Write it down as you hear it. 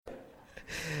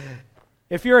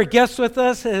If you're a guest with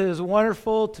us, it is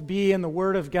wonderful to be in the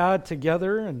Word of God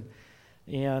together.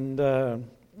 And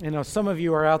some of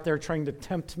you are out there trying to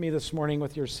tempt me this morning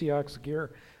with your Seahawks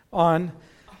gear on,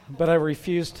 but I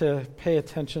refuse to pay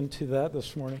attention to that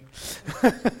this morning.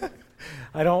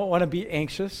 I don't want to be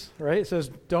anxious, right? It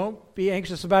says, don't be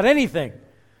anxious about anything.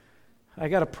 I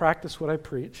got to practice what I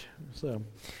preach.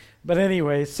 But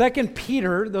anyway, 2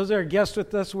 Peter, those that are guests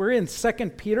with us, we're in 2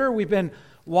 Peter. We've been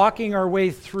walking our way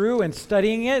through and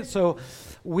studying it. So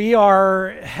we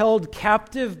are held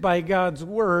captive by God's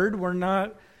Word. We're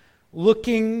not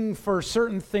looking for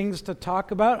certain things to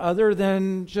talk about other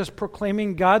than just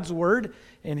proclaiming God's Word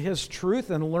and His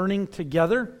truth and learning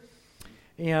together.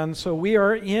 And so we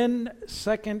are in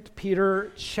 2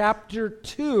 Peter chapter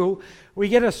 2. We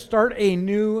get to start a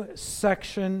new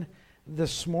section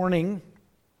this morning.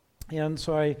 And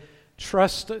so I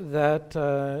trust that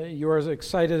you're as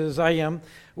excited as I am.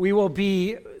 We will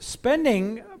be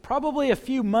spending probably a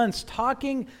few months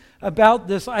talking about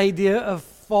this idea of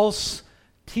false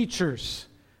teachers.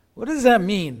 What does that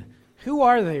mean? Who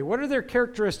are they? What are their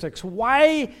characteristics?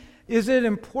 Why is it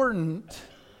important?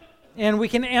 And we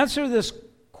can answer this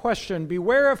question,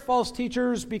 beware of false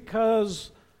teachers,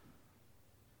 because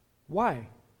why?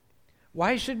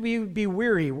 Why should we be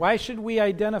weary? Why should we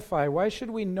identify? Why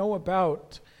should we know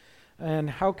about? And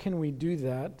how can we do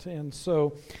that? And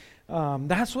so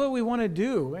that's what we want to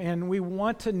do. And we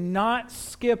want to not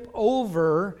skip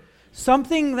over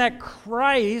something that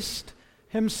Christ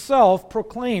Himself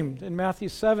proclaimed in Matthew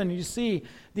 7. You see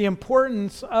the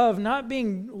importance of not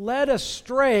being led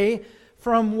astray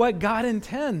from what God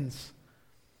intends.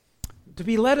 To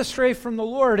be led astray from the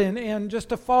Lord and just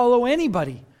to follow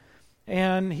anybody.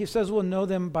 And He says we'll know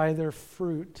them by their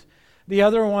fruit. The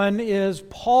other one is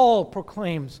Paul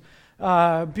proclaims,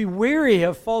 be wary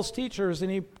of false teachers.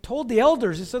 And he told the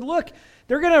elders, he said, look,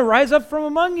 they're going to rise up from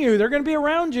among you. They're going to be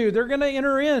around you. They're going to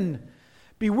enter in.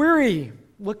 Be wary.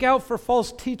 Look out for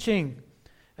false teaching.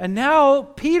 And now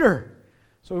Peter.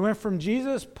 So we went from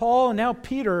Jesus, Paul, and now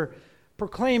Peter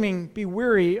proclaiming, be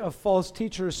wary of false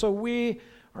teachers. So we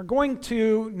are going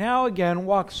to now again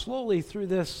walk slowly through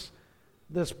this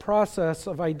process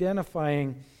of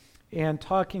identifying and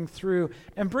talking through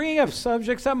and bringing up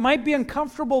subjects that might be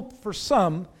uncomfortable for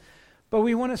some, but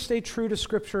we want to stay true to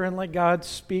Scripture and let God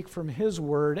speak from His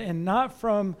Word and not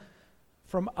from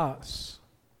us.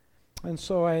 And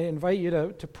so I invite you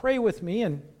to pray with me,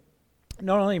 and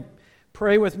not only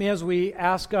pray with me as we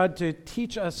ask God to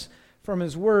teach us from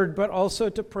His Word, but also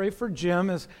to pray for Jim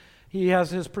as he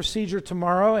has his procedure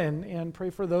tomorrow, and pray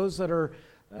for those that are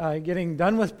getting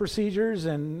done with procedures,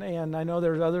 and I know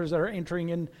there's others that are entering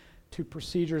into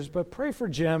procedures, but pray for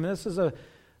Jim.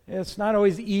 It's not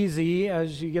always easy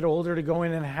as you get older to go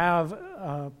in and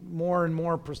have more and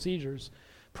more procedures.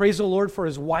 Praise the Lord for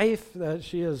his wife, that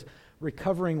she is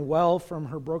recovering well from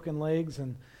her broken legs,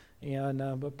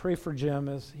 but pray for Jim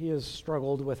as he has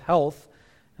struggled with health,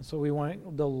 and so we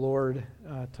want the Lord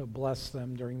to bless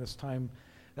them during this time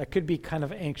that could be kind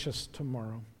of anxious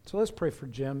tomorrow. So let's pray for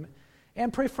Jim.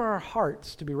 And pray for our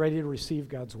hearts to be ready to receive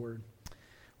God's Word.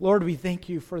 Lord, we thank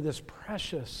You for this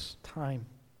precious time.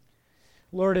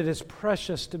 Lord, it is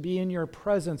precious to be in Your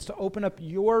presence, to open up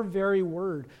Your very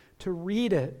Word, to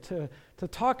read it, to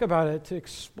talk about it, to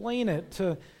explain it,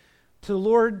 to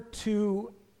Lord,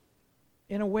 to,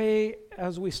 in a way,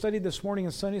 as we studied this morning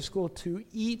in Sunday school, to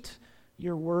eat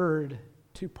Your Word,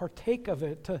 to partake of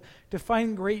it, to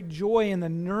find great joy in the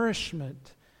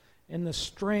nourishment in the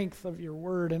strength of Your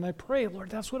Word. And I pray, Lord,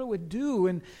 that's what it would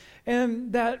do,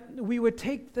 and that we would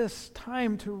take this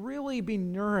time to really be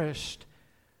nourished,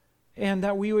 and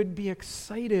that we would be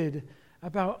excited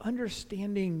about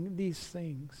understanding these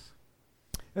things.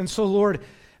 And so, Lord,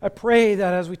 I pray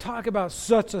that as we talk about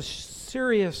such a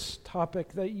serious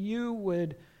topic, that You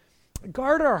would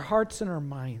guard our hearts and our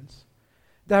minds,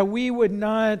 that we would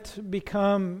not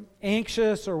become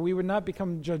anxious or we would not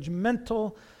become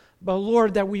judgmental, but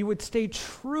Lord, that we would stay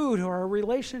true to our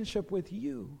relationship with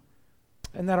You,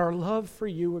 and that our love for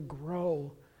You would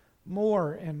grow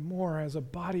more and more as a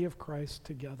body of Christ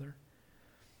together.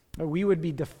 That we would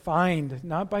be defined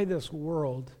not by this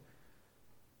world,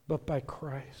 but by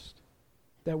Christ.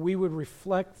 That we would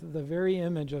reflect the very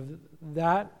image of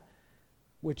that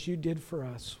which You did for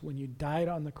us when You died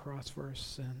on the cross for our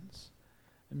sins.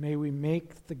 And may we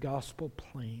make the gospel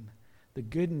plain, the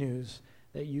good news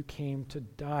that You came to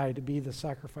die to be the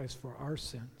sacrifice for our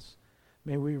sins.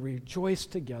 May we rejoice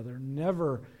together,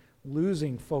 never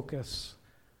losing focus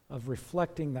of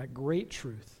reflecting that great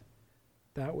truth,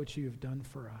 that which You've done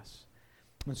for us.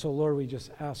 And so, Lord, we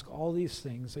just ask all these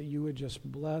things, that You would just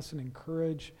bless and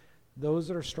encourage those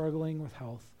that are struggling with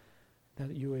health,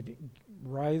 that you would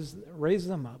raise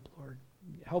them up, Lord.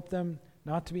 Help them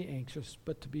not to be anxious,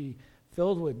 but to be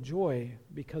filled with joy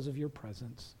because of your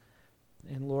presence.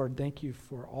 And Lord, thank you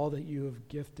for all that you have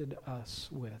gifted us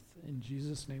with. In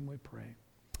Jesus' name we pray.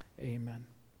 Amen.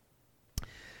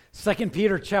 2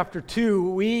 Peter chapter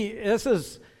 2,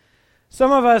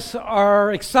 some of us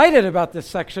are excited about this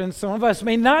section. Some of us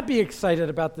may not be excited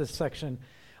about this section.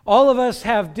 All of us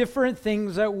have different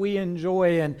things that we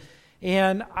enjoy.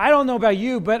 And I don't know about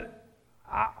you, but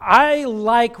I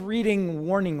like reading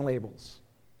warning labels.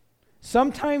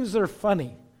 Sometimes they're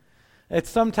funny.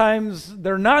 Sometimes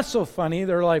they're not so funny.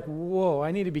 They're like, whoa,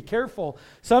 I need to be careful.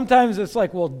 Sometimes it's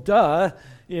like, well, duh.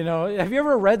 Have you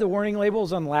ever read the warning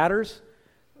labels on ladders?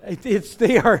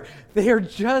 They are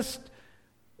just,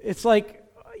 it's like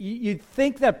you'd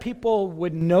think that people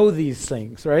would know these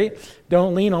things, right?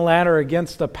 Don't lean a ladder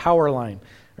against a power line,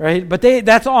 right? But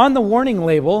that's on the warning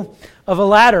label of a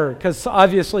ladder because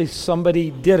obviously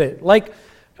somebody did it. Like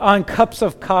on cups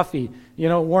of coffee,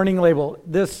 warning label,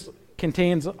 this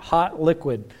contains hot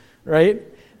liquid, right?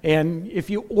 And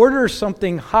if you order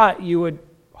something hot, you would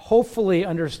hopefully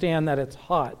understand that it's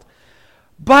hot.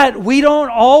 But we don't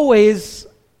always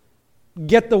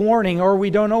get the warning, or we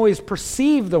don't always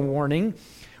perceive the warning.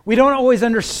 We don't always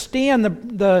understand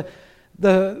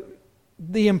the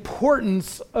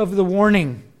importance of the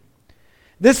warning.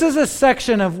 This is a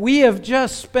section of we have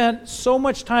just spent so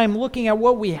much time looking at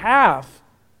what we have,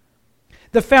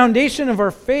 the foundation of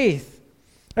our faith.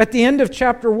 At the end of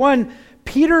chapter 1,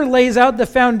 Peter lays out the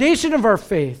foundation of our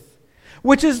faith,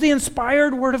 which is the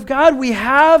inspired Word of God. We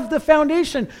have the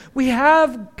foundation. We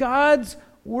have God's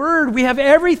Word. We have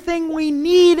everything we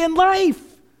need in life.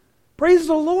 Praise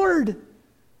the Lord.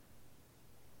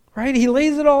 Right? He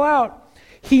lays it all out.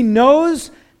 He knows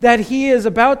that he is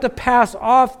about to pass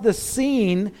off the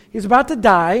scene. He's about to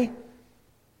die.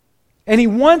 And he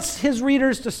wants his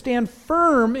readers to stand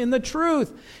firm in the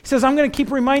truth. He says, I'm going to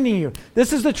keep reminding you,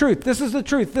 this is the truth, this is the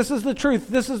truth, this is the truth,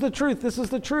 this is the truth, this is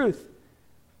the truth.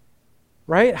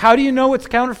 Right? How do you know it's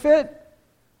counterfeit?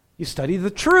 You study the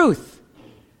truth.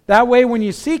 That way, when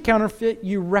you see counterfeit,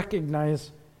 you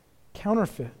recognize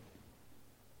counterfeit.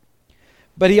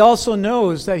 But he also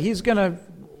knows that he's going to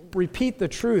repeat the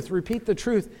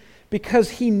truth, because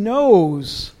he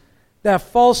knows that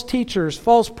false teachers,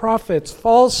 false prophets,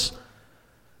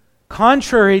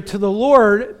 contrary to the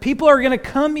Lord, people are going to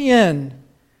come in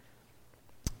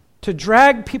to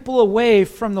drag people away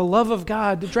from the love of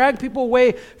God, to drag people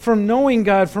away from knowing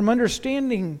God, from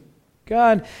understanding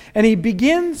God. And he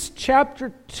begins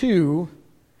chapter 2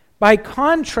 by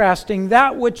contrasting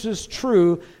that which is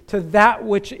true to that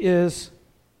which is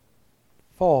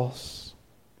false.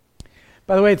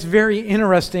 By the way, it's very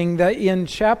interesting that in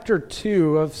chapter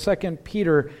 2 of 2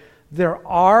 Peter, there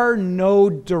are no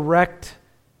direct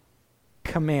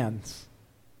commands.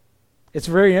 It's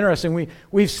very interesting.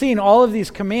 We've seen all of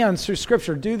these commands through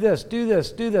Scripture. Do this, do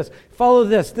this, do this. Follow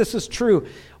this. This is true.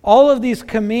 All of these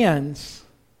commands.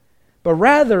 But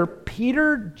rather,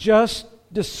 Peter just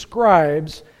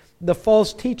describes the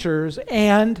false teachers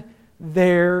and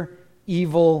their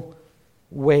evil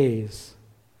ways.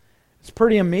 It's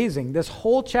pretty amazing. This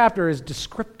whole chapter is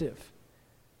descriptive.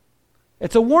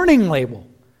 It's a warning label.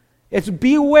 It's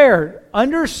beware.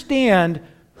 Understand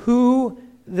who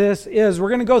this is. We're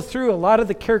going to go through a lot of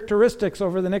the characteristics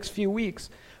over the next few weeks,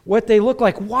 what they look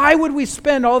like. Why would we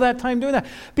spend all that time doing that?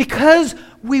 Because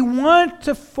we want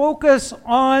to focus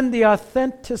on the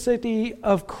authenticity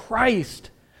of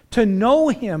Christ, to know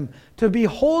Him, to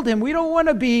behold Him. We don't want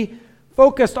to be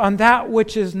focused on that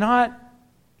which is not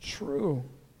true.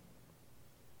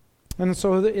 And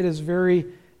so it is very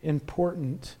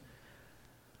important.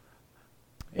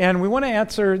 And we want to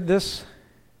answer this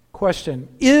question.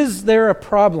 Is there a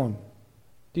problem?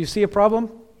 Do you see a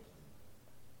problem?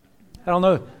 I don't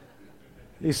know. Do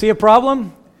you see a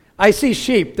problem? I see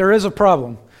sheep. There is a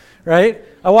problem, right?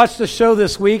 I watched a show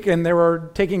this week and they were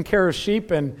taking care of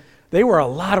sheep and they were a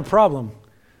lot of problem.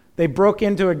 They broke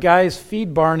into a guy's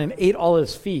feed barn and ate all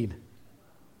his feed.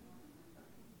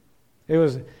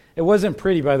 It wasn't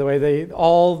pretty, by the way.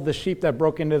 All the sheep that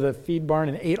broke into the feed barn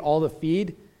and ate all the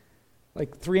feed,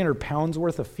 like 300 pounds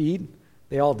worth of feed,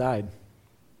 they all died.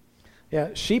 Yeah,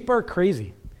 sheep are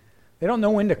crazy. They don't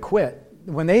know when to quit.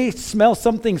 When they smell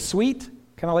something sweet,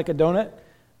 kind of like a donut,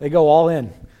 they go all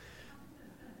in.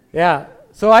 Yeah,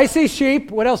 so I see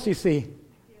sheep. What else do you see?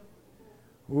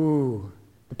 Ooh.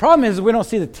 The problem is we don't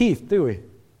see the teeth, do we?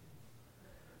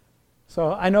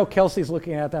 So I know Kelsey's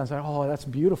looking at that and saying, oh, that's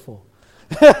beautiful.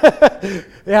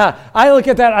 Yeah, I look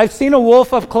at that. I've seen a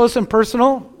wolf up close and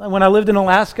personal. When I lived in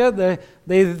Alaska,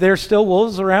 there's still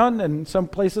wolves around, and some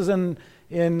places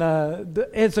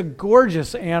it's a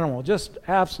gorgeous animal, just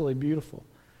absolutely beautiful,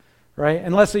 right?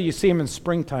 Unless you see them in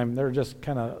springtime, they're just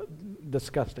kind of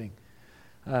disgusting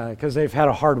because they've had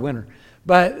a hard winter.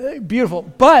 But beautiful.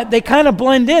 But they kind of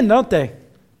blend in, don't they?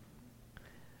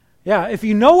 Yeah, if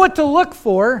you know what to look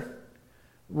for,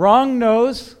 wrong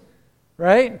nose,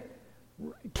 right?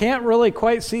 Can't really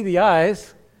quite see the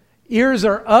eyes. Ears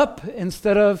are up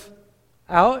instead of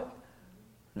out,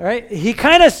 right? He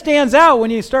kind of stands out when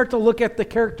you start to look at the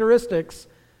characteristics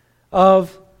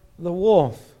of the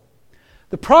wolf.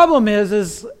 The problem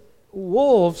is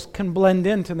wolves can blend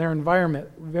into their environment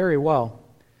very well.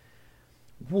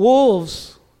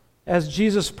 Wolves, as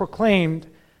Jesus proclaimed,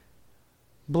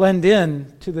 blend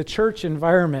in to the church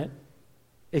environment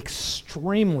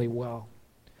extremely well.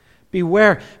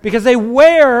 Beware, because they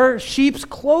wear sheep's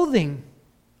clothing.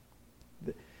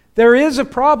 There is a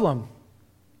problem.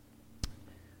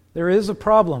 There is a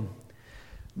problem.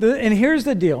 And here's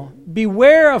the deal.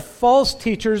 Beware of false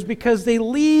teachers because they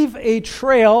leave a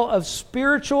trail of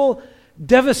spiritual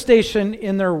devastation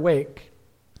in their wake.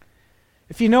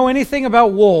 If you know anything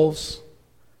about wolves,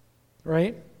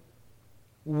 right?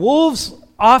 Wolves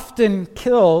often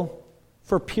kill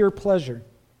for pure pleasure.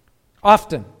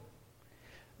 Often.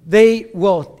 They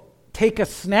will take a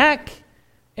snack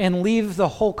and leave the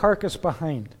whole carcass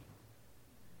behind.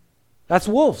 That's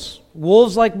wolves.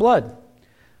 Wolves like blood.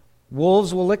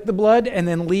 Wolves will lick the blood and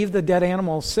then leave the dead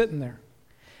animal sitting there.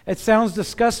 It sounds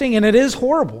disgusting and it is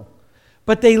horrible.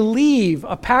 But they leave,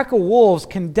 a pack of wolves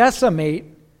can decimate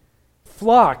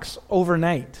flocks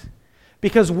overnight.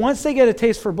 Because once they get a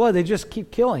taste for blood, they just keep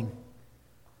killing.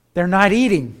 They're not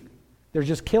eating. They're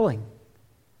just killing.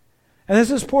 And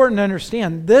this is important to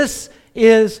understand. This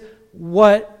is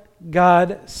what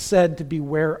God said to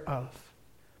beware of.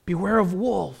 Beware of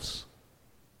wolves.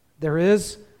 There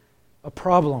is a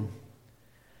problem.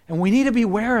 And we need to be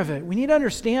aware of it. We need to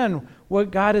understand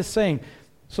what God is saying.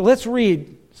 So let's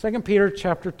read 2 Peter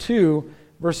chapter 2,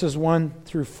 verses 1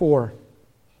 through 4.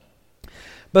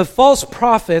 But false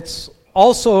prophets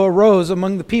also arose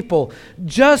among the people,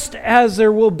 just as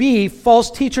there will be false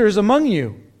teachers among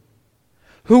you,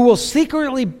 who will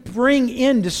secretly bring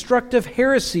in destructive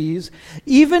heresies,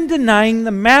 even denying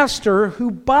the master who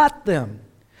bought them,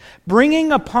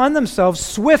 bringing upon themselves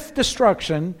swift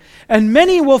destruction, and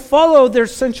many will follow their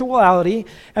sensuality,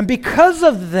 and because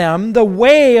of them the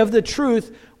way of the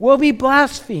truth will be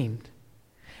blasphemed.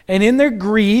 And in their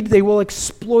greed they will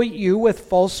exploit you with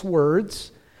false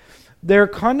words. Their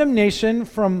condemnation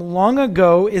from long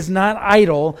ago is not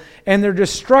idle, and their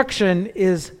destruction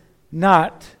is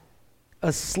not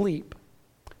asleep.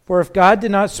 For if God did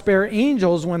not spare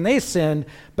angels when they sinned,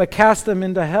 but cast them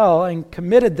into hell and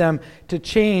committed them to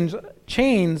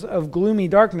chains of gloomy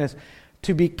darkness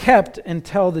to be kept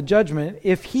until the judgment,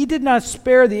 if he did not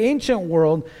spare the ancient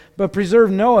world, but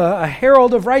preserved Noah, a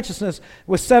herald of righteousness,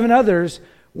 with 7 others,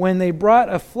 when they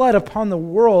brought a flood upon the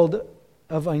world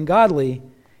of ungodly,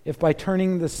 if by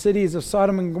turning the cities of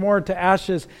Sodom and Gomorrah to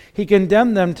ashes, he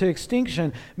condemned them to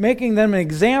extinction, making them an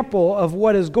example of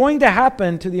what is going to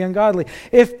happen to the ungodly.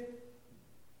 If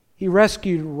he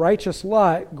rescued righteous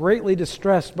Lot, greatly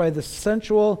distressed by the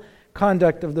sensual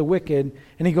conduct of the wicked,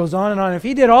 and he goes on and on. If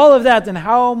he did all of that, then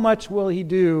how much will he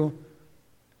do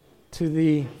to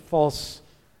the false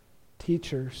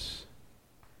teachers?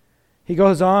 He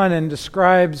goes on and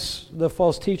describes the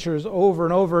false teachers over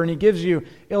and over, and he gives you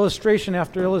illustration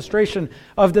after illustration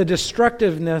of the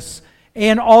destructiveness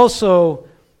and also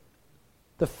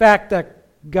the fact that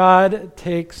God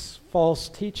takes false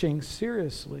teaching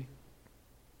seriously.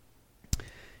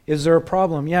 Is there a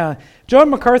problem? Yeah.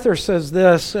 John MacArthur says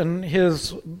this in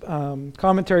his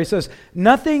commentary. He says,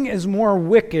 nothing is more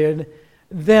wicked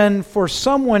than for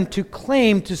someone to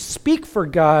claim to speak for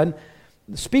God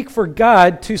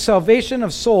to salvation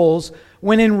of souls,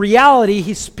 when in reality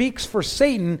he speaks for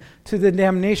Satan to the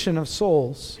damnation of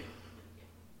souls.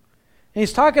 And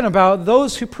he's talking about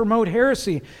those who promote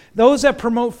heresy, those that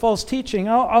promote false teaching.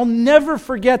 I'll never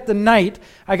forget the night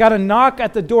I got a knock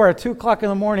at the door at 2 o'clock in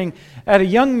the morning at a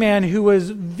young man who was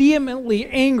vehemently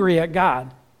angry at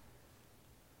God.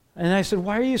 And I said,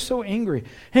 why are you so angry?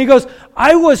 And he goes,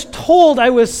 I was told I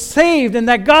was saved and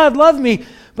that God loved me,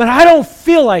 but I don't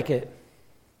feel like it.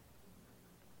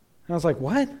 And I was like,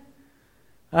 what?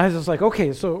 I was just like,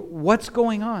 okay, so what's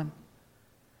going on?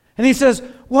 And he says,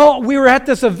 well, we were at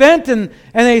this event and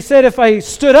they said if I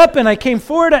stood up and I came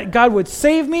forward, God would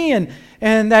save me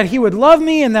and that he would love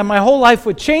me and that my whole life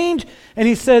would change. And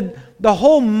he said, the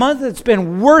whole month it's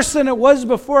been worse than it was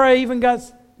before I even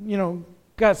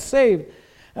got saved.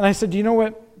 And I said, do you know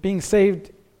what being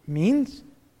saved means?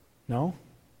 No.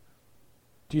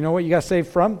 Do you know what you got saved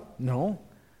from? No.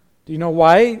 Do you know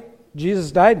why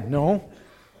Jesus died? No.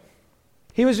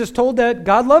 He was just told that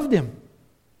God loved him.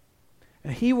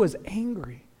 And he was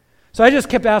angry. So I just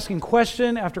kept asking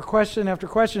question after question after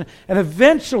question. And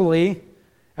eventually,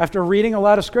 after reading a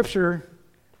lot of Scripture,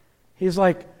 he's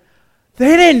like,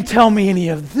 they didn't tell me any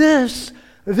of this.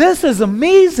 This is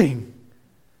amazing.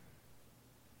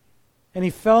 And he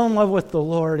fell in love with the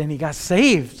Lord and he got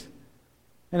saved.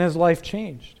 And his life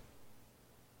changed.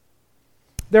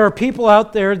 There are people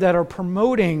out there that are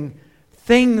promoting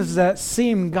things that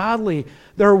seem godly.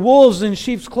 They're wolves in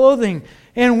sheep's clothing.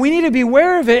 And we need to be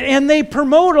aware of it. And they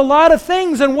promote a lot of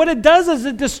things. And what it does is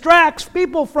it distracts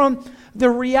people from the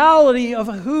reality of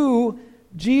who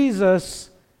Jesus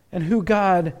and who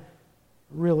God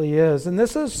really is. And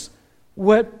this is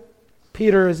what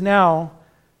Peter is now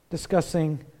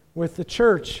discussing with the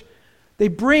church. They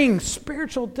bring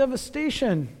spiritual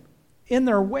devastation in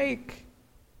their wake.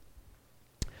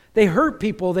 They hurt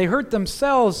people. They hurt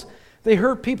themselves. They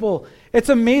hurt people. It's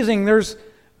amazing. There's,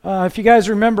 if you guys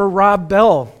remember Rob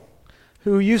Bell,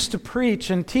 who used to preach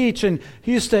and teach, and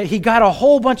he got a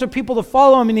whole bunch of people to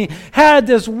follow him, and he had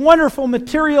this wonderful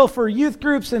material for youth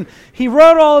groups, and he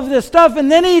wrote all of this stuff,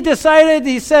 and then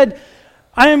he said,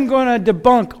 I am going to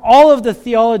debunk all of the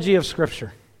theology of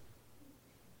Scripture.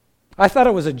 I thought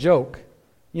it was a joke.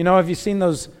 Have you seen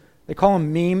those, they call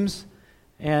them memes,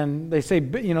 and they say,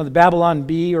 the Babylon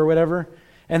Bee or whatever,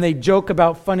 and they joke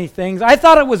about funny things. I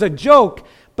thought it was a joke,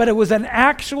 but it was an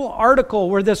actual article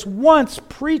where this once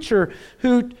preacher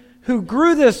who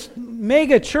grew this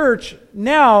mega church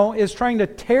now is trying to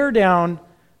tear down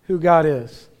who God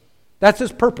is. That's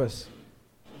his purpose.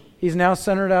 He's now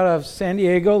centered out of San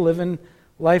Diego, living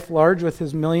life large with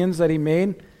his millions that he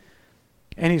made.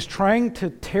 And he's trying to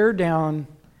tear down,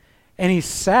 and he's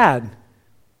sad.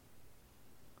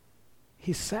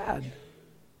 He's sad.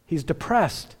 He's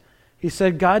depressed. He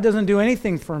said, God doesn't do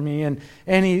anything for me, and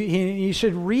he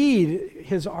should read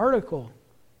his article.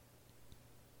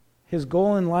 His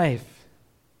goal in life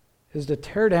is to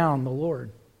tear down the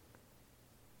Lord.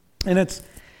 And it's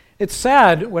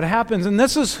sad what happens, and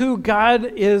this is who God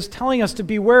is telling us to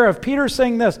beware of. Peter's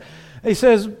saying this. He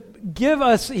says,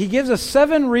 he gives us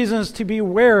 7 reasons to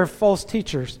beware of false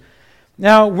teachers.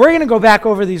 Now, we're going to go back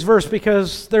over these verses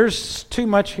because there's too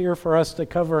much here for us to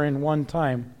cover in one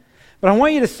time. But I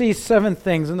want you to see 7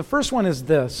 things. And the first one is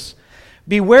this.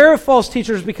 Beware of false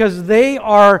teachers because they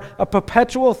are a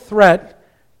perpetual threat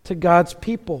to God's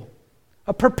people.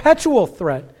 A perpetual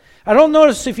threat. I don't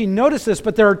notice if you notice this,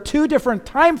 but there are 2 different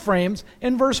time frames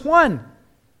in verse 1.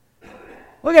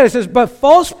 Look at it. It says, but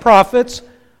false prophets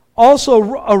also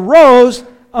arose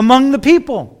among the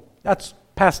people. That's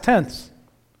past tense.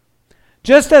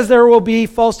 Just as there will be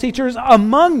false teachers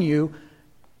among you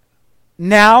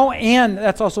now, and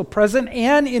that's also present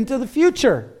and into the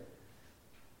future.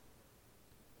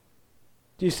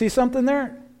 Do you see something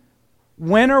there?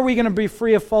 When are we going to be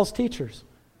free of false teachers?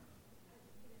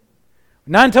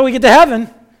 Not until we get to heaven.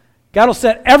 God will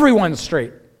set everyone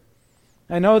straight.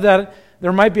 I know that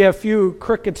there might be a few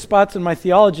crooked spots in my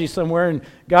theology somewhere, and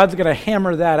God's going to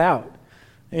hammer that out.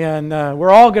 And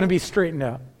we're all going to be straightened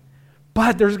out.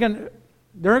 But there are going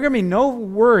to be no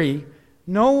worry,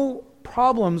 no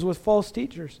problems with false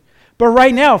teachers. But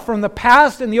right now, from the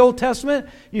past in the Old Testament,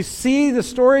 you see the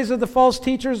stories of the false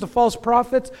teachers, the false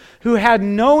prophets, who had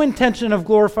no intention of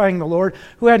glorifying the Lord,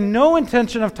 who had no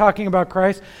intention of talking about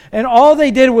Christ, and all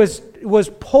they did was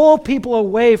pull people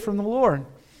away from the Lord.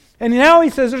 And now he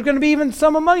says there's going to be even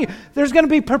some among you. There's going to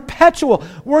be perpetual.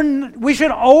 We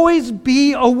should always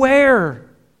be aware.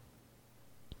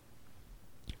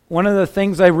 One of the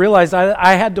things I realized,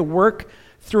 I had to work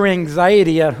through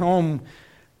anxiety at home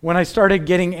when I started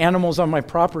getting animals on my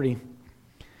property.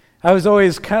 I was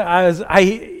always,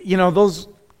 those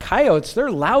coyotes,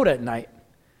 they're loud at night.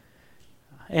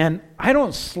 And I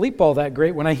don't sleep all that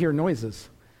great when I hear noises.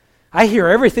 I hear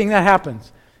everything that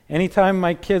happens. Anytime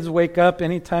my kids wake up,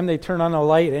 anytime they turn on a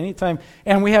light, anytime,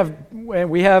 and we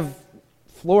have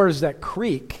floors that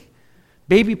creak.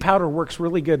 Baby powder works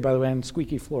really good, by the way, on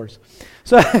squeaky floors.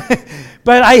 So,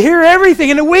 but I hear everything,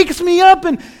 and it wakes me up.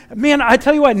 And man, I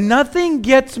tell you what, nothing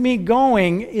gets me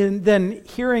going than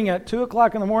hearing at 2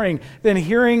 o'clock in the morning, than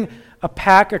hearing a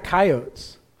pack of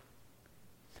coyotes.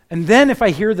 And then if I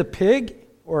hear the pig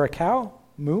or a cow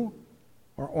moo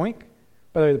or oink,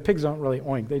 by the way, the pigs don't really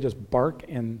oink; they just bark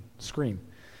and scream.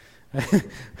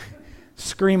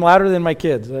 scream louder than my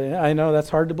kids. I know that's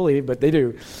hard to believe, but they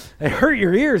do. They hurt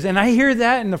your ears. And I hear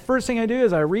that, and the first thing I do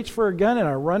is I reach for a gun and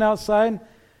I run outside,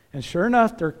 and sure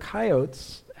enough, there are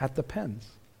coyotes at the pens.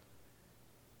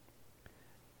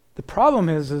 The problem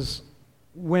is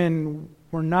when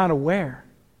we're not aware,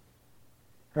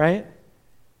 right?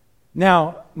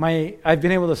 Now, I've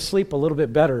been able to sleep a little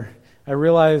bit better. I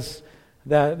realize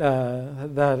that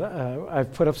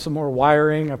I've put up some more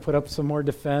wiring, I've put up some more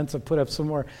defense, I've put up some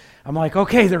more. I'm like,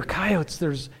 okay, there are coyotes,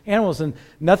 there's animals, and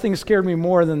nothing scared me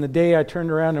more than the day I turned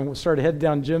around and started heading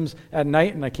down gyms at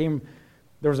night, and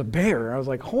there was a bear. I was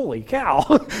like, holy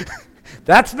cow,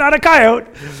 that's not a coyote.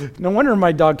 No wonder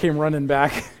my dog came running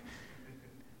back.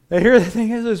 And here the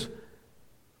thing is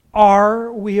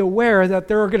are we aware that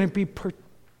there are going to be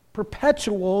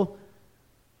perpetual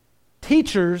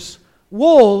teachers,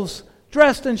 wolves,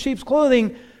 dressed in sheep's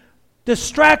clothing,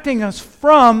 distracting us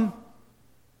from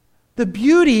the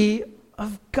beauty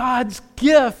of God's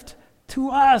gift to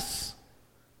us?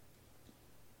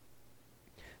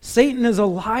 Satan is a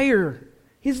liar.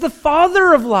 He's the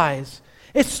father of lies.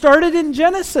 It started in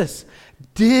Genesis.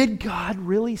 Did God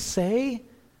really say?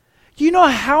 Do you know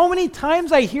how many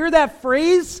times I hear that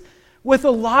phrase with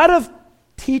a lot of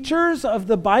teachers of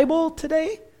the Bible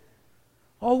today?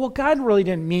 Oh, well, God really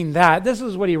didn't mean that. This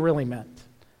is what he really meant.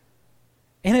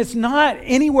 And it's not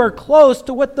anywhere close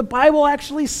to what the Bible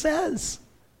actually says.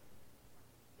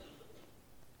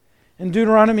 In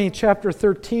Deuteronomy chapter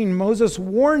 13, Moses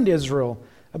warned Israel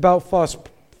about false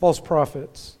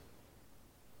prophets.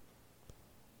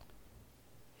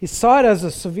 He saw it as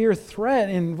a severe threat.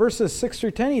 In verses 6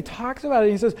 through 10, he talks about it.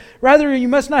 He says, rather, you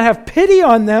must not have pity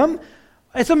on them.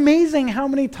 It's amazing how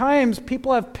many times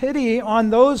people have pity on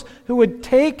those who would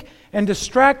take and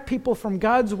distract people from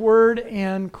God's word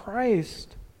and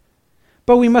Christ.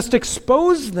 But we must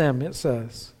expose them, it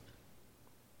says.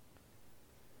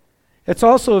 It's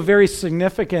also very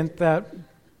significant that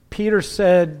Peter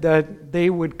said that they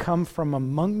would come from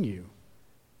among you.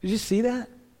 Did you see that?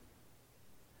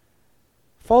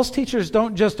 False teachers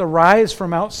don't just arise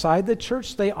from outside the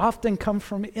church, they often come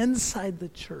from inside the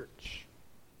church.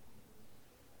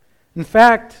 In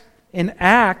fact, in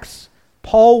Acts,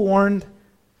 Paul warned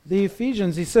the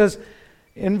Ephesians. He says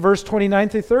in verse 29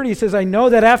 through 30, he says, I know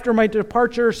that after my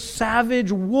departure,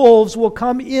 savage wolves will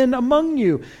come in among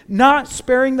you, not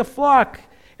sparing the flock.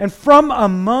 And from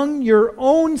among your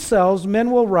own selves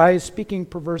men will rise, speaking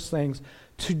perverse things,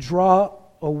 to draw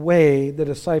away the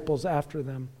disciples after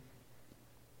them.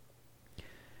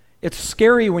 It's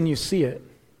scary when you see it.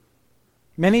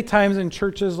 Many times in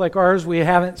churches like ours, we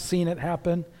haven't seen it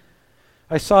happen.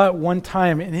 I saw it one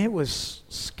time, and it was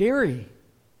scary.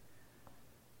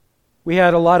 We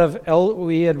had raised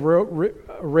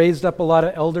up a lot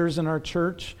of elders in our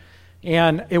church,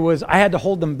 and I had to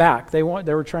hold them back. They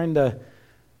were trying to,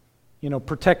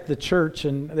 protect the church,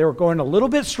 and they were going a little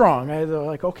bit strong. I was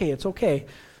like, okay, it's okay.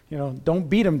 Don't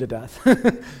beat them to death.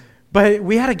 But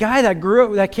we had a guy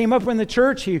that came up in the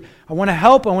church. I want to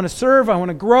help, I want to serve, I want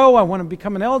to grow, I want to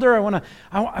become an elder.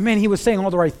 He was saying all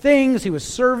the right things. He was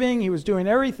serving, he was doing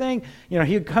everything.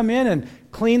 He'd come in and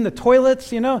clean the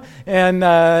toilets,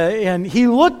 and he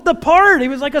looked the part. He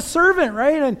was like a servant,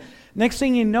 right? And next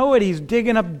thing you know he's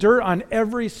digging up dirt on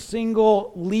every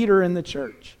single leader in the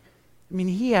church.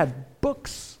 He had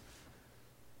books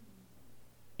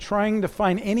trying to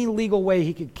find any legal way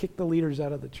he could kick the leaders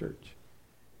out of the church.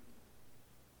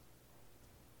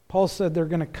 Paul said they're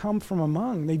going to come from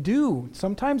among. They do.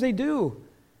 Sometimes they do.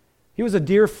 He was a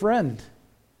dear friend.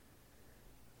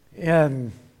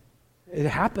 And it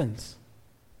happens.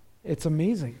 It's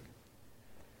amazing.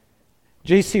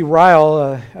 J.C.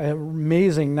 Ryle, an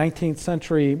amazing 19th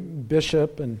century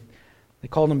bishop, and they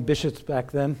called him bishops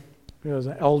back then. He was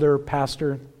an elder,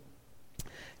 pastor.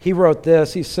 He wrote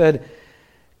this. He said,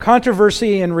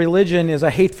 controversy in religion is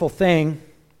a hateful thing.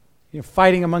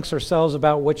 Fighting amongst ourselves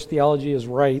about which theology is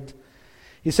right.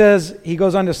 He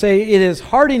goes on to say, it is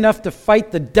hard enough to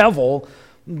fight the devil,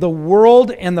 the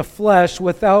world, and the flesh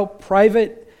without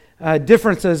private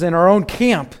differences in our own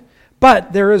camp.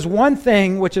 But there is one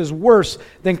thing which is worse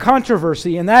than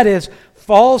controversy, and that is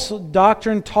false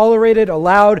doctrine tolerated,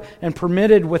 allowed, and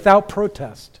permitted without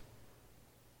protest.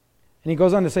 And he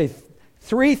goes on to say,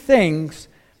 3 things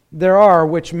there are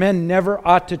which men never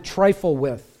ought to trifle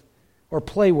with or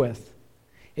play with.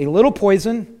 A little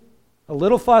poison, a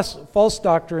little false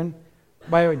doctrine,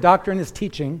 by doctrine is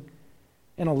teaching,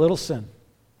 and a little sin.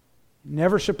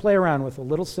 Never should play around with a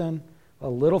little sin, a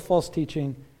little false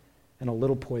teaching, and a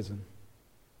little poison.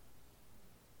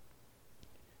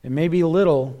 It may be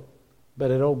little,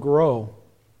 but it'll grow.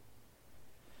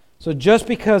 So just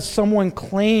because someone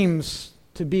claims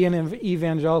to be an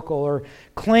evangelical or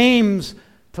claims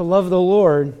to love the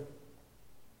Lord,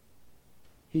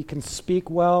 he can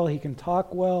speak well, he can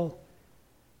talk well.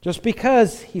 Just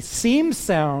because he seems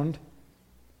sound,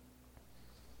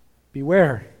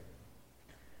 beware.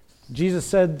 Jesus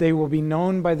said they will be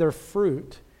known by their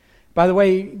fruit. By the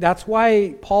way, that's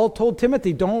why Paul told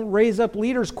Timothy, don't raise up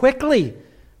leaders quickly.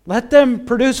 Let them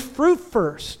produce fruit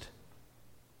first.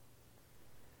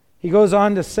 He goes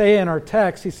on to say in our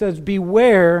text, he says,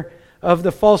 beware of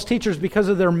the false teachers because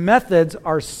of their methods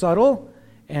are subtle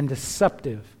and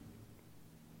deceptive.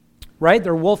 Right?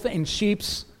 They're wolf in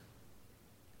sheep's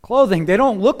clothing. They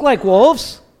don't look like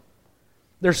wolves.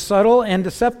 They're subtle and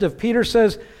deceptive. Peter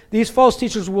says these false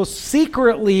teachers will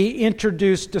secretly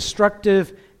introduce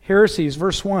destructive heresies.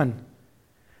 Verse 1.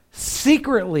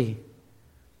 Secretly.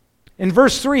 In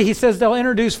verse 3, he says they'll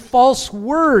introduce false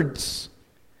words.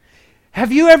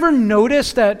 Have you ever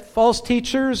noticed that false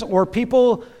teachers or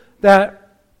people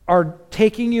that are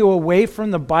taking you away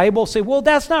from the Bible say, well,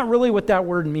 that's not really what that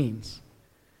word means?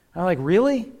 I'm like,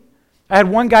 really? I had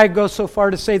one guy go so far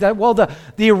to say that, well,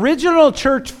 the original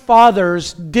church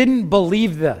fathers didn't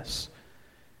believe this.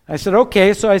 I said,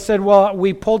 okay. So I said, well,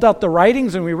 we pulled out the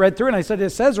writings and we read through it. And I said, it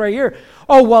says right here,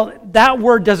 oh, well, that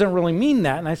word doesn't really mean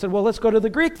that. And I said, well, let's go to the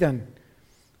Greek then.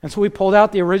 And so we pulled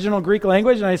out the original Greek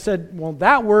language and I said, well,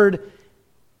 that word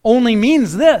only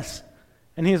means this.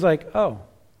 And he's like, oh.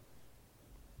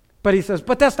 But he says,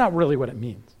 but that's not really what it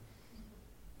means.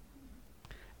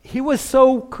 He was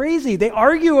so crazy. They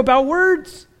argue about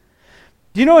words.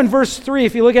 Do you know in verse 3,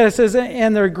 if you look at it, it says,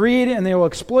 and they're greed and they will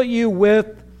exploit you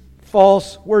with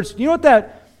false words. Do you know what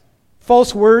that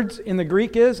false words in the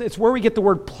Greek is? It's where we get the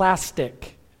word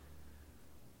plastic.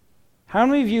 How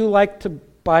many of you like to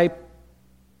buy,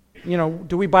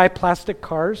 do we buy plastic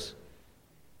cars?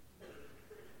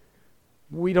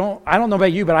 I don't know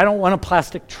about you, but I don't want a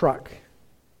plastic truck.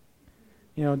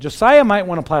 Josiah might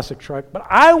want a plastic truck, but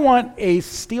I want a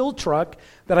steel truck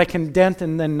that I can dent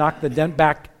and then knock the dent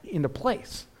back into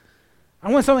place.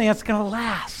 I want something that's going to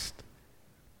last.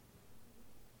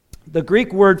 The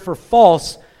Greek word for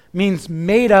false means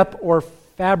made up or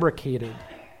fabricated.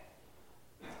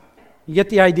 You get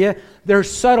the idea? They're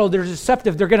subtle, they're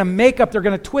deceptive, they're going to make up, they're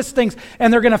going to twist things,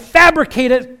 and they're going to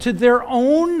fabricate it to their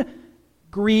own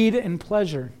greed and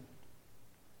pleasure.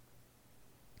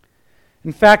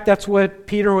 In fact, that's what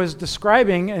Peter was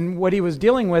describing and what he was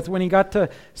dealing with when he got to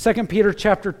 2 Peter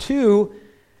chapter 2,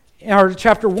 or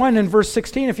chapter 1 and verse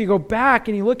 16. If you go back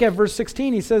and you look at verse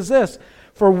 16, he says this,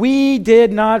 for we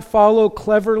did not follow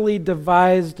cleverly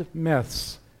devised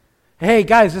myths. Hey,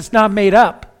 guys, it's not made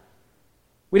up.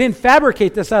 We didn't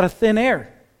fabricate this out of thin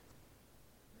air.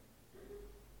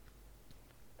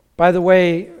 By the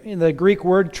way, in the Greek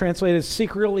word translated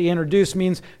secretly introduced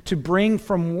means to bring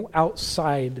from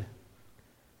outside.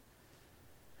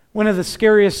 One of the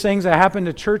scariest things that happen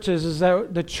to churches is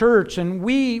that the church, and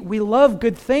we love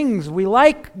good things, we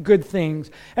like good things,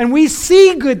 and we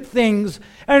see good things,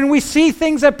 and we see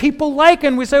things that people like,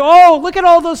 and we say, oh, look at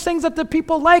all those things that the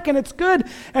people like, and it's good,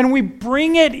 and we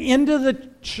bring it into the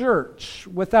church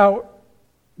without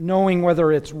knowing whether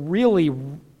it's really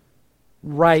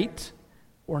right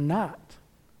or not.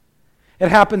 It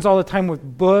happens all the time with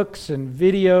books and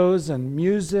videos and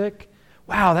music.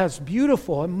 Wow, that's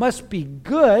beautiful. It must be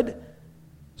good.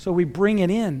 So we bring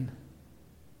it in.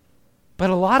 But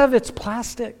a lot of it's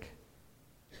plastic.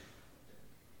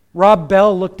 Rob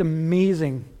Bell looked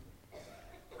amazing.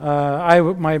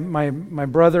 My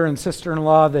brother and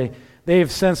sister-in-law,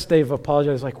 they've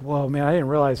apologized. Like, whoa, man, I didn't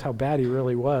realize how bad he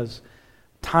really was.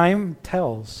 Time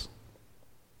tells.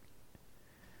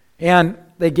 And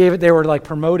they were like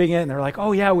promoting it, and they're like,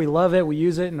 oh yeah, we love it, we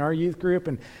use it in our youth group,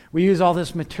 and we use all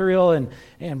this material, and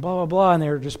blah, blah, blah, and they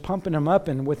were just pumping him up,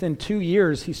 and within 2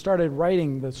 years, he started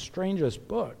writing the strangest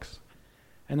books.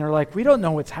 And they're like, we don't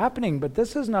know what's happening, but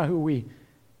this is not who we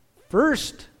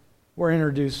first were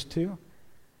introduced to.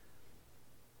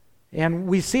 And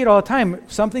we see it all the time.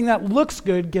 Something that looks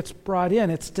good gets brought in.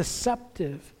 It's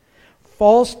deceptive.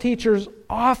 False teachers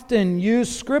often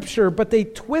use Scripture, but they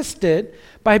twist it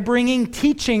by bringing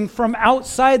teaching from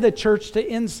outside the church to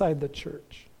inside the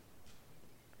church.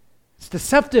 It's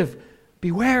deceptive.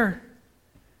 Beware.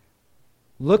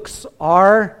 Looks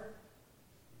are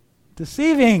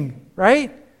deceiving,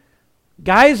 right?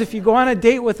 Guys, if you go on a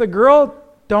date with a girl,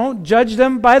 don't judge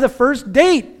them by the first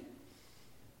date.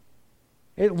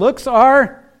 Looks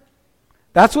are.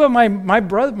 That's what my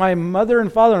mother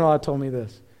and father-in-law told me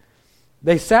this.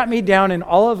 They sat me down in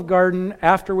Olive Garden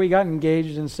after we got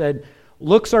engaged and said,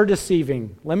 looks are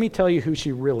deceiving. Let me tell you who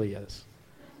she really is.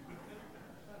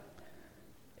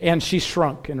 And she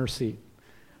shrunk in her seat.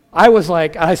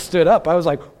 I stood up. I was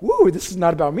like, woo, this is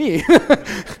not about me.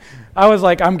 I was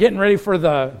like, I'm getting ready for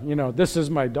this is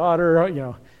my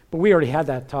daughter, But we already had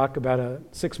that talk about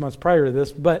 6 months prior to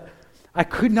this. But I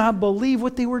could not believe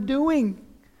what they were doing.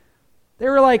 They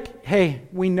were like, hey,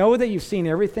 we know that you've seen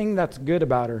everything that's good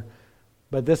about her,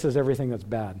 but this is everything that's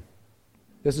bad.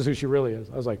 This is who she really is.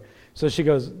 I was like, so she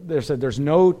goes, they said, there's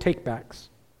no takebacks.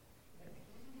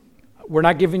 We're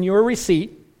not giving you a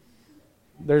receipt.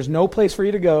 There's no place for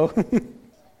you to go,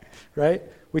 right?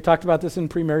 We talked about this in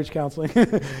pre-marriage counseling,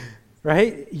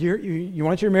 right? You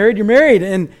want you're married.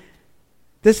 And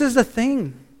this is the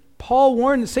thing. Paul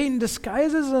warned Satan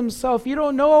disguises himself. You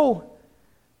don't know.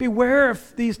 Beware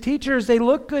of these teachers. They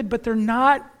look good, but they're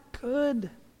not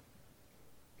good.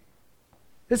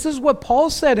 This is what Paul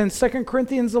said in 2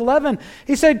 Corinthians 11.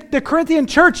 He said, the Corinthian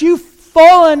church, you've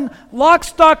fallen lock,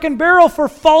 stock, and barrel for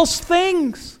false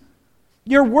things.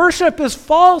 Your worship is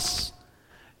false.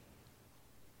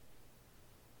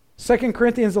 2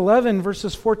 Corinthians 11,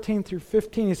 verses 14 through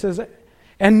 15, he says,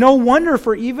 and no wonder,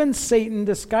 for even Satan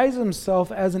disguised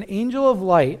himself as an angel of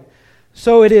light.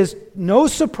 So it is no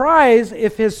surprise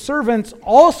if his servants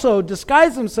also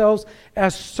disguise themselves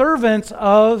as servants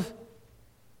of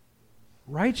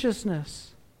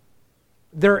righteousness.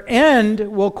 Their end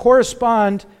will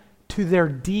correspond to their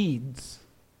deeds.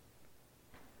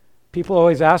 People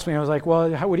always ask me, I was like, well,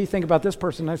 what do you think about this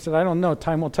person? I said, I don't know.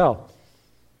 Time will tell.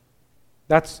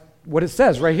 That's what it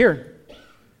says right here.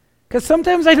 Because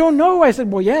sometimes I don't know. I said,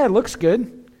 well, yeah, it looks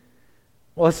good.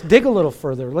 Well, let's dig a little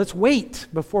further. Let's wait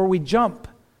before we jump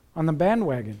on the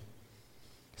bandwagon.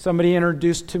 Somebody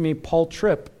introduced to me Paul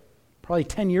Tripp probably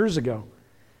 10 years ago.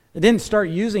 I didn't start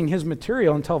using his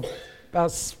material until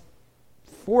about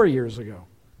 4 years ago.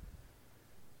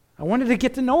 I wanted to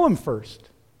get to know him first.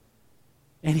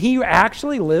 And he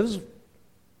actually lives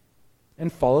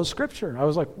and follows Scripture. I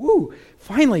was like, woo,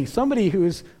 finally, somebody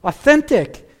who's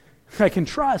authentic, I can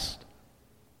trust.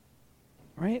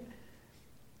 Right?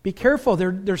 Be careful.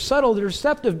 They're subtle. They're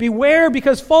deceptive. Beware,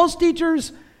 because false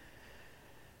teachers,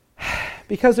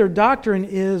 because their doctrine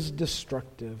is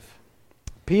destructive.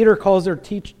 Peter calls their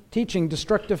teaching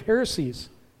destructive heresies.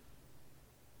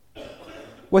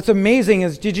 What's amazing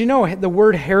is, did you know the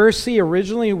word heresy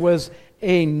originally was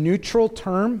a neutral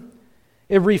term?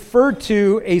 It referred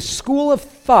to a school of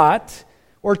thought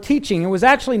or teaching. It was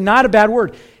actually not a bad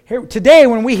word. Today,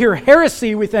 when we hear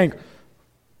heresy, we think,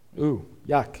 ooh,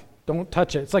 yuck, don't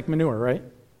touch it. It's like manure, right?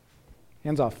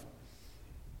 Hands off.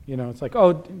 It's like,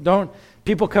 oh, don't.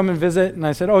 People come and visit, and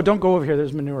I said, oh, don't go over here.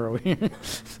 There's manure over here.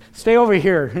 Stay over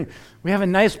here. We have a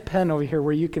nice pen over here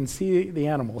where you can see the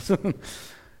animals,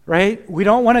 right? We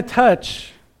don't want to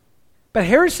touch. But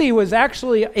heresy was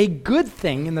actually a good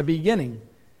thing in the beginning.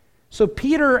 So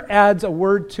Peter adds a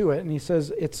word to it, and he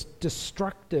says it's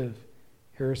destructive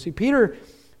heresy. Peter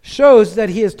shows that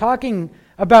he is talking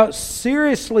about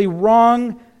seriously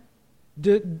wrong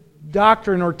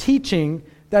doctrine or teaching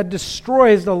that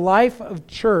destroys the life of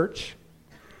church,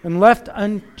 and left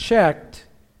unchecked,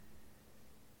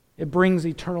 it brings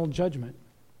eternal judgment.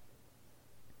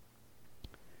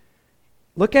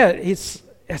 Look at it.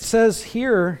 It says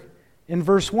here in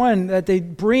verse 1 that they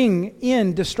bring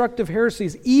in destructive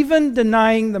heresies, even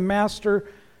denying the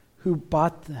master who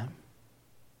bought them.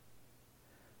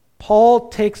 Paul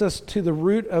takes us to the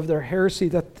root of their heresy,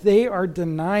 that they are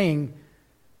denying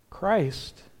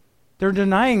Christ. They're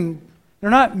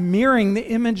not mirroring the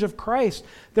image of Christ.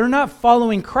 They're not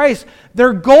following Christ.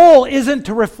 Their goal isn't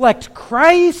to reflect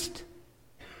Christ.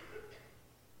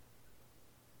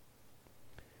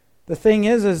 The thing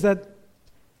is that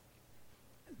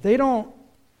they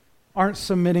aren't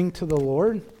submitting to the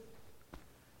Lord.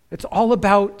 It's all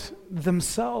about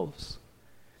themselves.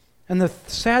 And the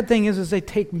sad thing is they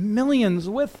take millions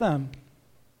with them.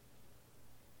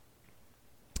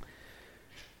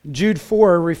 Jude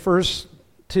 4 refers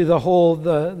to the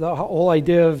whole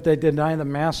idea of they deny the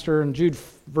master. In Jude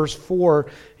verse 4,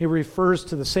 he refers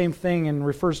to the same thing and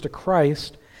refers to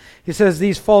Christ. He says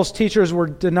these false teachers were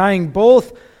denying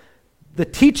both the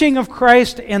teaching of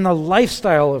Christ and the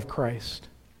lifestyle of Christ.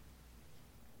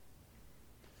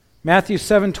 Matthew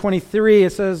 7:23,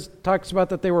 it talks about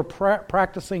that they were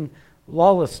practicing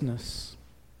lawlessness.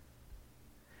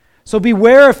 So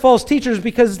beware of false teachers,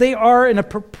 because they are in a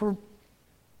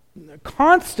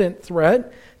constant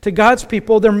threat to God's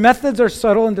people. Their methods are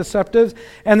subtle and deceptive,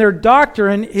 and their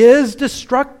doctrine is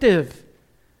destructive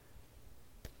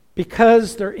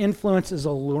because their influence is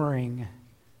alluring.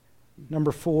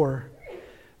 Number 4,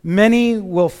 many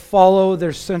will follow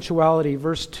their sensuality.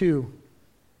 Verse 2.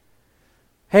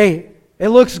 Hey, it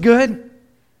looks good.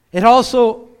 It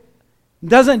also It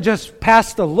doesn't just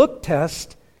pass the look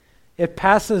test, it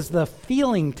passes the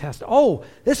feeling test. Oh,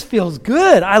 this feels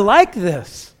good. I like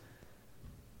this.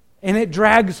 And it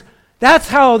drags. That's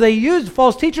how they use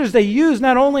false teachers. They use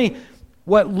not only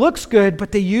what looks good,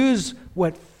 but they use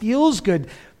what feels good.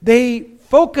 They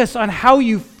focus on how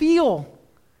you feel.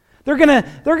 They're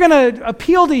gonna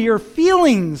appeal to your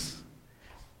feelings.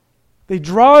 They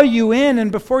draw you in,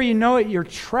 and before you know it, you're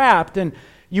trapped, and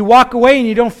you walk away and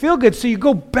you don't feel good. So you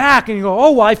go back and you go,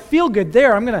 oh, well, I feel good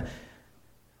there.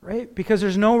 Right? Because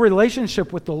there's no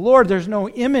relationship with the Lord. There's no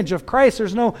image of Christ.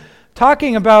 There's no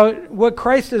talking about what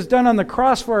Christ has done on the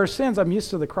cross for our sins. I'm used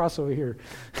to the cross over here.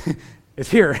 It's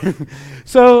here.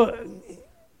 So,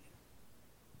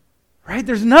 right?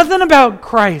 There's nothing about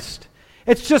Christ.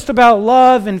 It's just about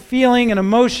love and feeling and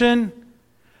emotion.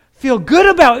 Feel good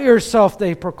about yourself,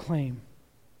 they proclaim.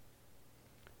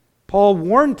 Paul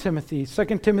warned Timothy, 2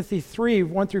 Timothy 3,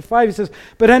 1 through 5, he says,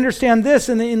 but understand this,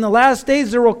 in the last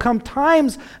days there will come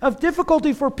times of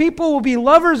difficulty, for people will be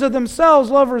lovers of themselves,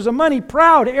 lovers of money,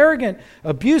 proud, arrogant,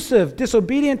 abusive,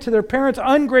 disobedient to their parents,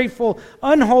 ungrateful,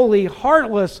 unholy,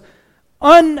 heartless,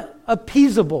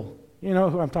 unappeasable. You know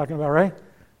who I'm talking about, right?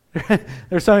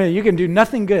 There's something you can do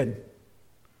nothing good.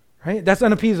 Right? That's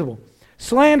unappeasable.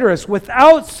 Slanderous,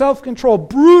 without self-control,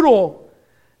 brutal,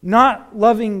 not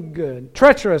loving good,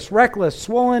 treacherous, reckless,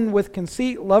 swollen with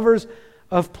conceit, lovers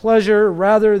of pleasure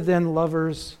rather than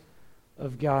lovers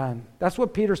of God. That's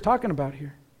what Peter's talking about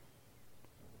here.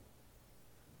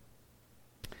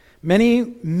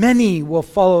 Many will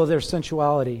follow their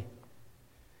sensuality.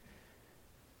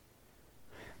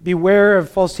 Beware of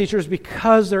false teachers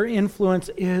because their influence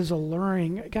is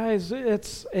alluring. Guys,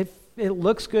 it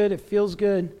looks good, it feels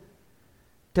good,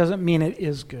 doesn't mean it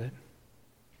is good.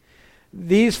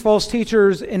 These false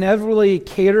teachers inevitably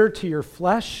cater to your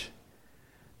flesh.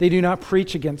 They do not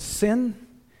preach against sin.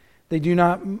 They do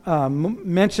not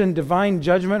mention divine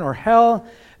judgment or hell.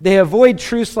 They avoid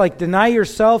truths like deny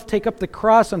yourself, take up the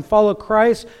cross, and follow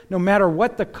Christ, no matter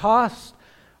what the cost.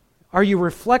 Are you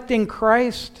reflecting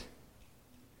Christ?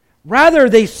 Rather,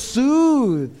 they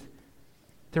soothe.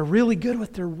 They're really good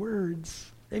with their words.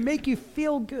 They make you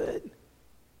feel good.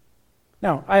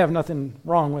 Now, I have nothing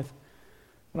wrong with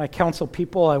when I counsel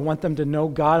people. I want them to know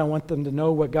God. I want them to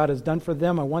know what God has done for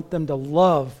them. I want them to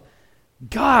love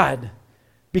God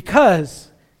because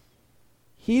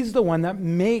He's the one that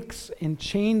makes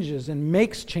changes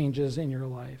in your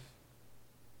life.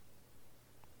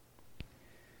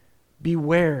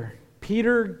 Beware.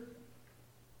 Peter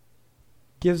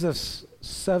gives us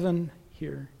 7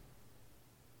 here.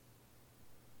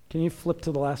 Can you flip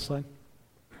to the last slide?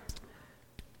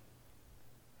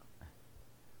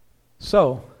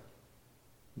 So,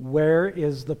 where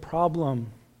is the problem?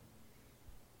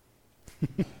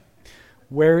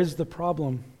 Where is the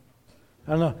problem?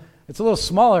 I don't know. It's a little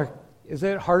smaller. Is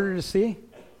it harder to see?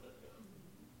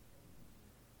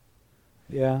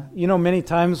 Yeah. You know, many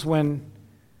times when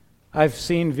I've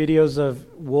seen videos of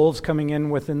wolves coming in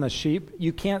within the sheep,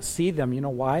 you can't see them. You know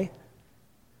why?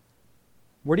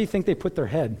 Where do you think they put their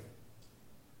head?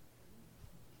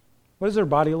 What does their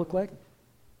body look like?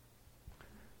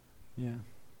 Yeah.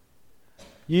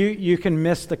 You can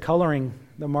miss the coloring,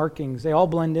 the markings. They all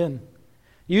blend in.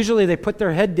 Usually they put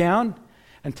their head down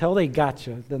until they got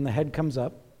you. Then the head comes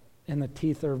up and the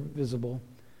teeth are visible.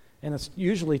 And it's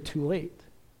usually too late.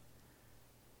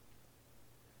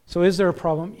 So is there a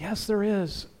problem? Yes, there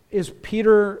is. Is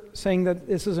Peter saying that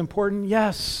this is important?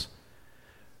 Yes.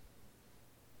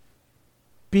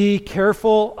 Be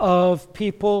careful of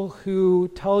people who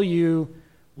tell you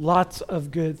lots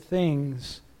of good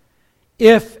things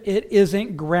if it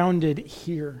isn't grounded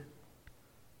here.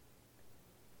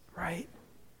 Right?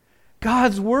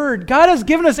 God's Word. God has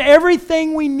given us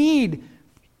everything we need.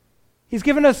 He's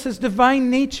given us His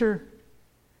divine nature.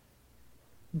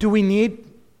 Do we need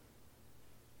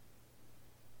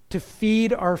to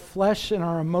feed our flesh and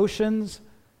our emotions,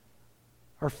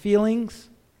 our feelings?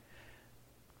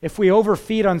 If we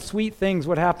overfeed on sweet things,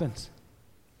 what happens?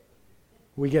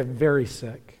 We get very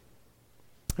sick.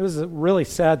 It was a really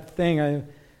sad thing. I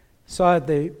saw it.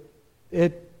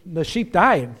 The sheep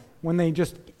died when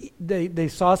they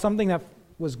saw something that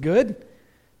was good.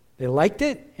 They liked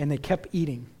it, and they kept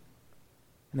eating.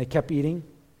 And they kept eating,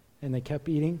 and they kept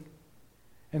eating.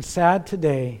 And sad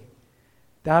today,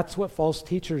 that's what false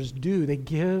teachers do. They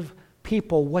give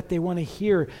people what they want to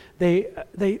hear. They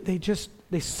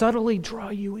subtly draw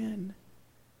you in.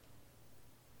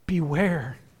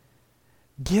 Beware.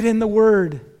 Get in the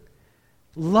Word.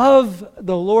 Love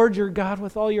the Lord your God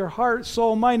with all your heart,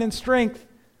 soul, mind, and strength.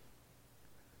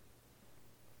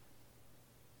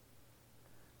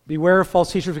 Beware of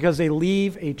false teachers because they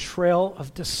leave a trail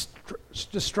of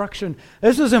destruction.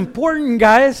 This is important,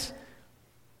 guys.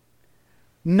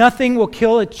 Nothing will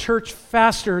kill a church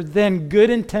faster than good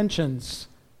intentions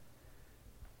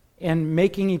and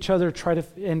making each other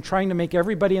trying to make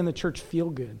everybody in the church feel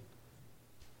good.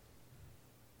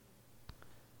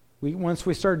 Once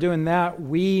we start doing that,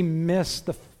 we miss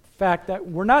the fact that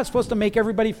we're not supposed to make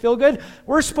everybody feel good.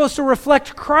 We're supposed to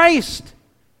reflect Christ.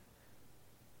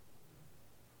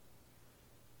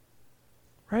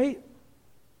 Right?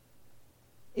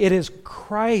 It is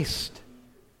Christ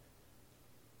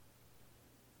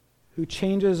who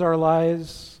changes our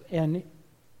lives and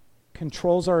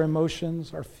controls our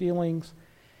emotions, our feelings,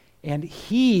 and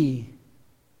He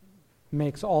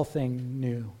makes all things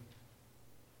new.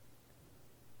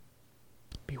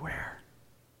 Beware.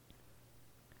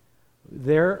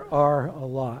 There are a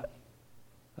lot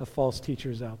of false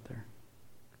teachers out there.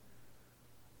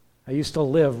 I used to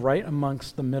live right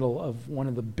amongst the middle of one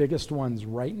of the biggest ones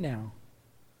right now.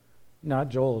 Not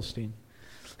Joel Osteen,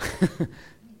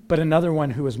 but another one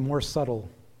who is more subtle.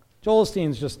 Joel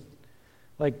Osteen's just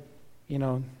like, you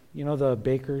know the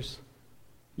bakers?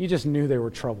 You just knew they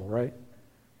were trouble, right?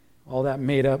 All that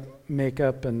made up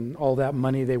makeup and all that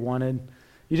money they wanted.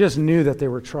 You just knew that they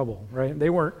were trouble, right? They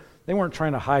weren't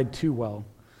trying to hide too well.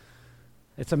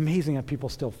 It's amazing that people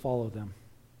still follow them.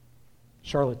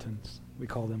 Charlatans, we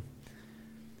call them.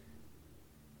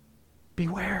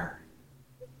 Beware.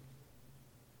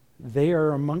 They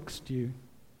are amongst you.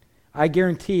 I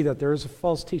guarantee that there is a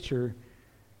false teacher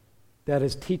that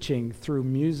is teaching through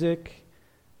music,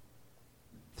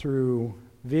 through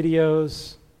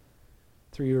videos,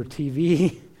 through your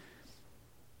TV,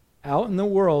 out in the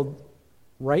world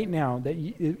right now that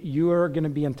you are going to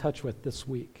be in touch with this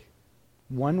week.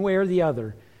 One way or the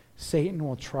other, Satan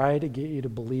will try to get you to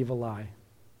believe a lie.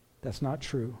 That's not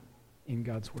true in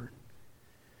God's Word.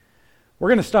 We're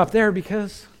going to stop there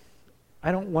because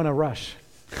I don't want to rush.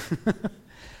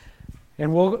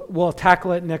 And we'll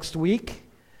tackle it next week.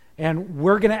 And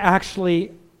we're going to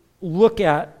actually look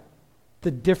at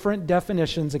the different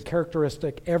definitions and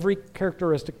every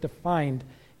characteristic defined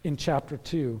in chapter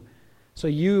 2. So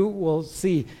you will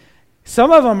see.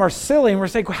 Some of them are silly, and we're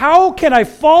saying, how can I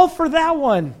fall for that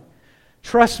one?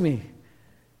 Trust me.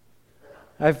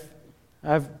 I've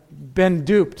been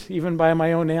duped even by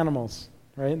my own animals,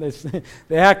 right?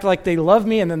 They act like they love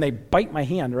me, and then they bite my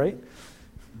hand, right?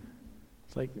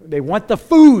 It's like they want the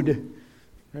food,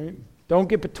 right? Don't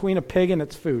get between a pig and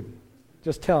its food.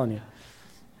 Just telling you.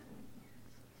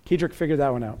 Kedrick figured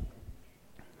that one out.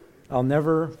 I'll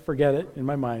never forget it in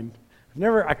my mind.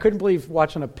 I couldn't believe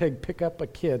watching a pig pick up a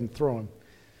kid and throw him.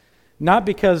 Not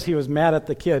because he was mad at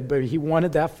the kid, but he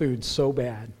wanted that food so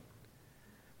bad.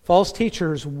 False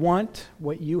teachers want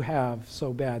what you have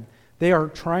so bad. They are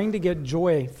trying to get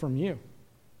joy from you.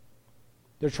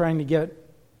 They're trying to get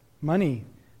money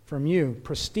from you,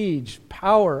 prestige,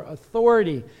 power,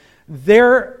 authority.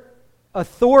 Their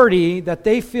authority that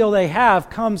they feel they have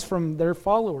comes from their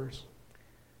followers,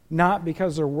 not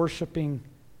because they're worshiping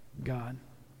God.